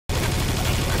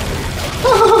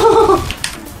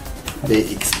They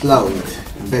explode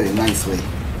very nicely.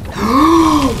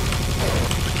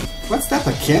 What's that,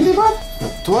 a candy bar? A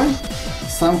toy?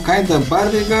 Some kind of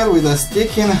Barbie girl with a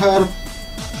stick in her...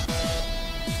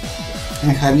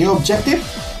 And her new objective?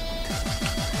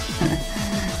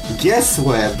 Guess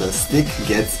where the stick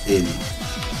gets in?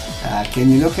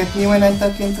 Can you look at me when I'm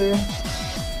talking to you?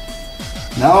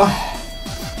 No?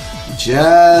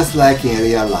 Just like in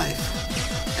real life.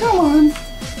 Come on,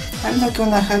 I'm not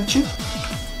gonna hurt you.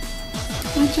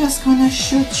 I'm just gonna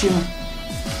shoot you.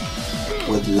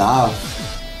 With love.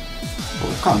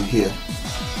 Oh, come here.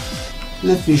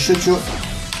 Let me shoot you.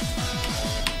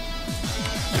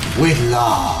 With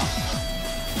love.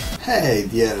 Hey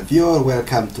dear viewer,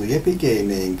 welcome to Epic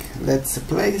Gaming. Let's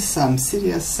play some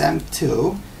Serious Sam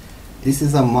 2. This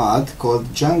is a mod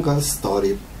called Jungle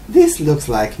Story. This looks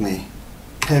like me.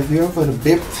 Have you ever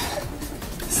beeped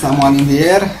someone in the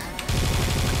air?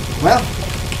 Well,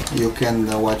 you can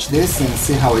watch this and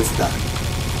see how it's done.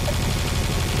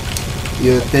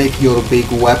 You take your big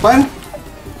weapon,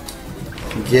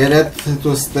 get it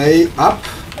to stay up,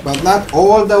 but not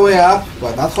all the way up,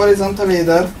 but not horizontal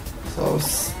either, so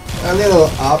a little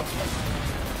up.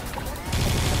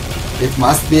 It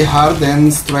must be hard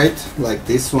and straight like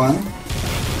this one.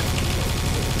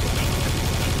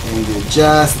 And you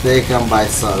just take them by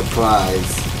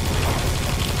surprise.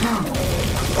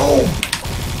 Oh!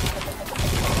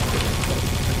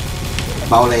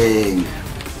 Bowling!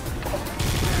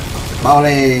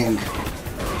 Bowling!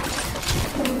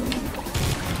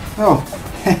 Oh!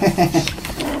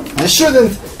 I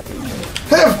shouldn't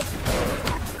have!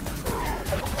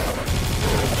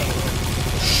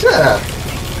 Shut up!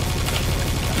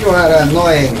 You are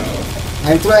annoying!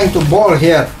 I'm trying to bowl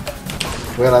here!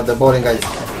 Where are the bowling guys?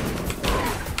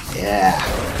 Yeah!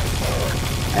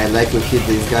 I like to hit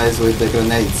these guys with the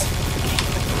grenades.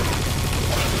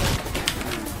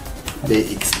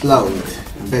 They explode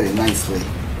very nicely.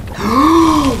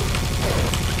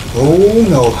 Oh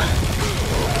no!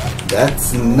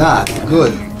 That's not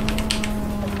good!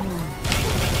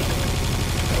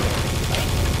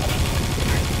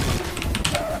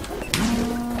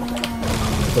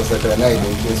 It was a grenade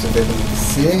in case you didn't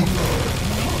see.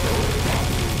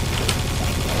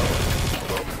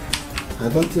 I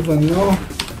don't even know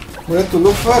where to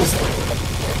look first.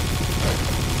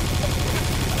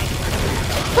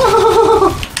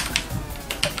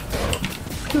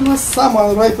 There was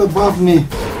someone right above me.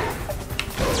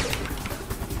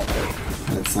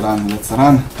 Let's run, let's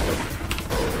run.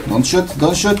 Don't shoot,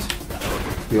 don't shoot.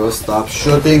 You stop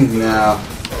shooting now.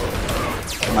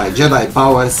 My Jedi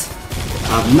powers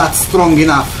are not strong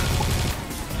enough.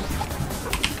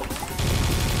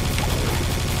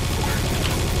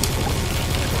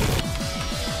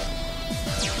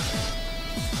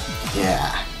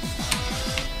 Yeah.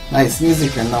 Nice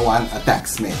music and no one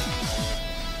attacks me.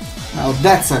 Now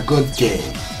that's a good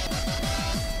game.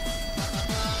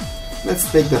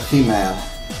 Let's take the female.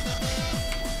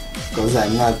 Because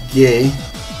I'm not gay.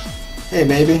 Hey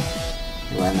baby,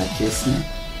 you wanna kiss me?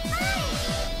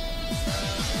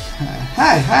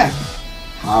 Hi, hi.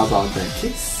 How about a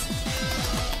kiss?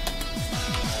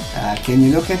 Can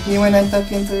you look at me when I'm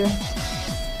talking to you?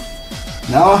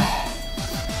 No?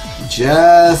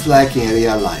 Just like in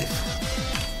real life.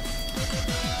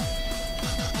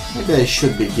 Maybe I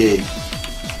should be gay.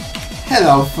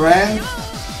 Hello, friend.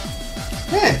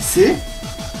 Hey, see?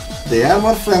 They are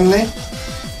more friendly.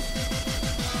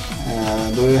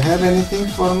 Do you have anything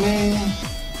for me?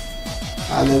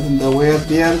 Other than the weird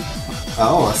beard?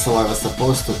 Oh, so I was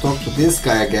supposed to talk to this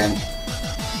guy again.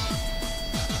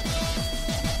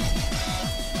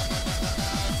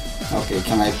 Okay,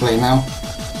 can I play now?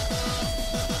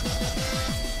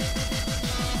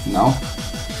 No?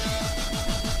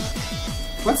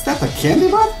 What's that, a candy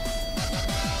bar?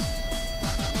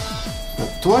 A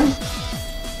toy?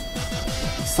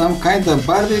 Some kind of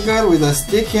Barbie girl with a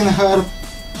stick in her...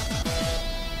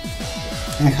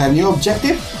 And her new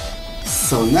objective?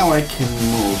 So now I can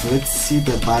move. Let's see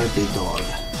the Barbie doll.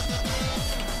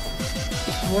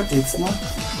 Well, it's not...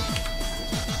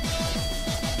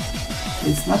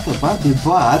 It's not a Barbie,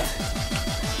 but...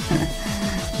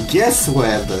 Guess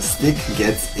where the stick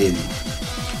gets in?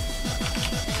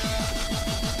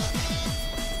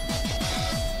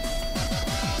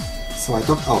 So I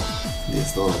thought, oh,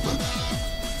 this door open.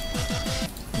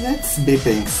 Let's be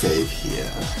playing safe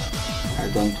here. I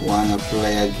don't wanna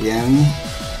play again.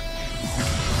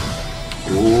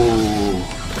 Ooh.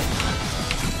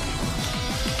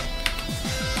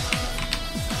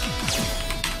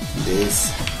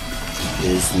 This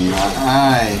is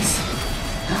nice.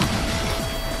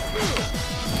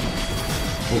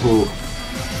 Ooh.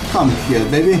 Come here,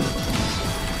 baby.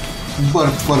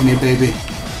 Burp for me, baby.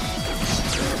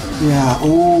 Yeah,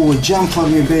 ooh, jump for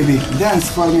me, baby. Dance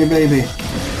for me, baby.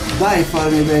 Die for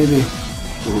me, baby.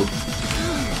 Ooh.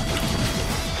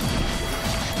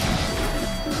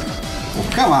 Oh,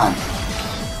 come on.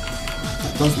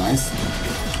 That was nice.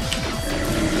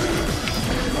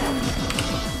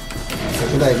 It's a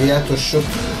good idea to shoot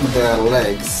their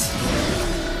legs,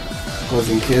 because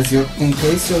in case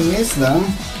you miss them,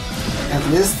 at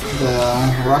least the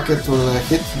rocket will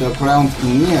hit the ground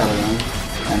near them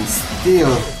and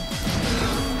still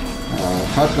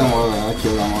hurt them or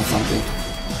kill them or something,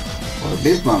 or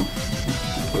beat them.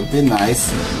 It would be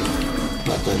nice,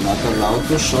 but we're not allowed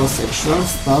to show sexual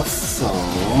stuff, so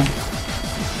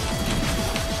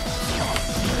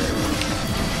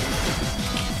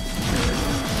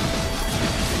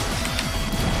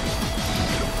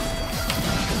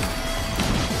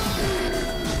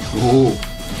ooh,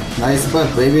 nice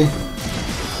butt, baby.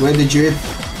 Where did you eat?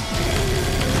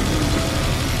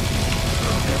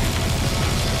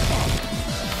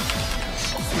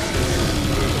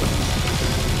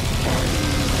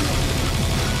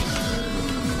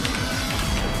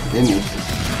 Damn it.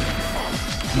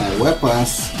 My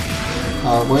weapons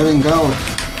are wearing out.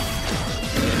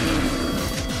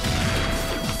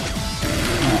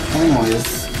 My ammo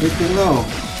is pretty low.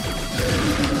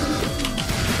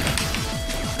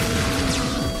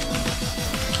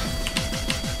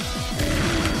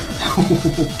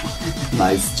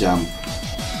 Nice jump.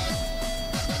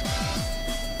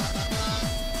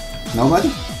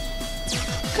 Nobody?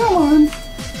 Come on.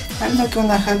 I'm not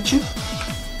gonna hurt you.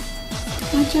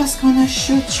 I'm just gonna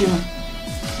shoot you.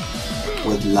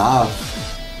 With love.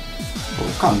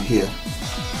 Oh, come here.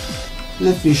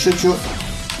 Let me shoot you.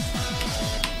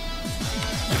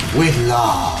 With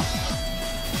love.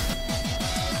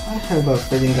 I have a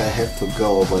feeling I have to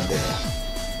go over there.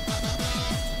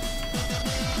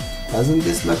 Doesn't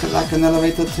this look like an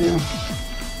elevator to you?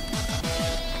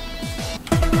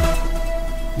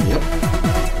 Yep.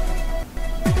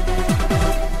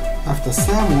 After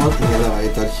Sam walked the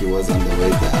elevator, he was on the way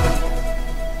down.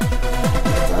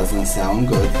 Doesn't sound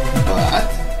good, but...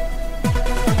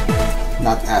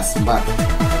 not as but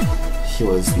he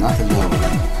was not alone.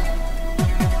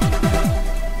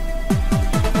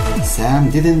 Sam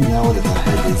didn't know that I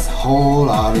had this whole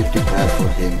army prepared for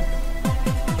him.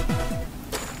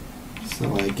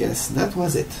 So I guess that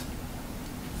was it.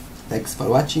 Thanks for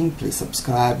watching. Please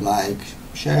subscribe, like,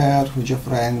 share with your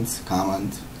friends,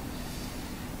 comment.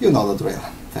 You know the drill.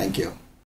 Thank you.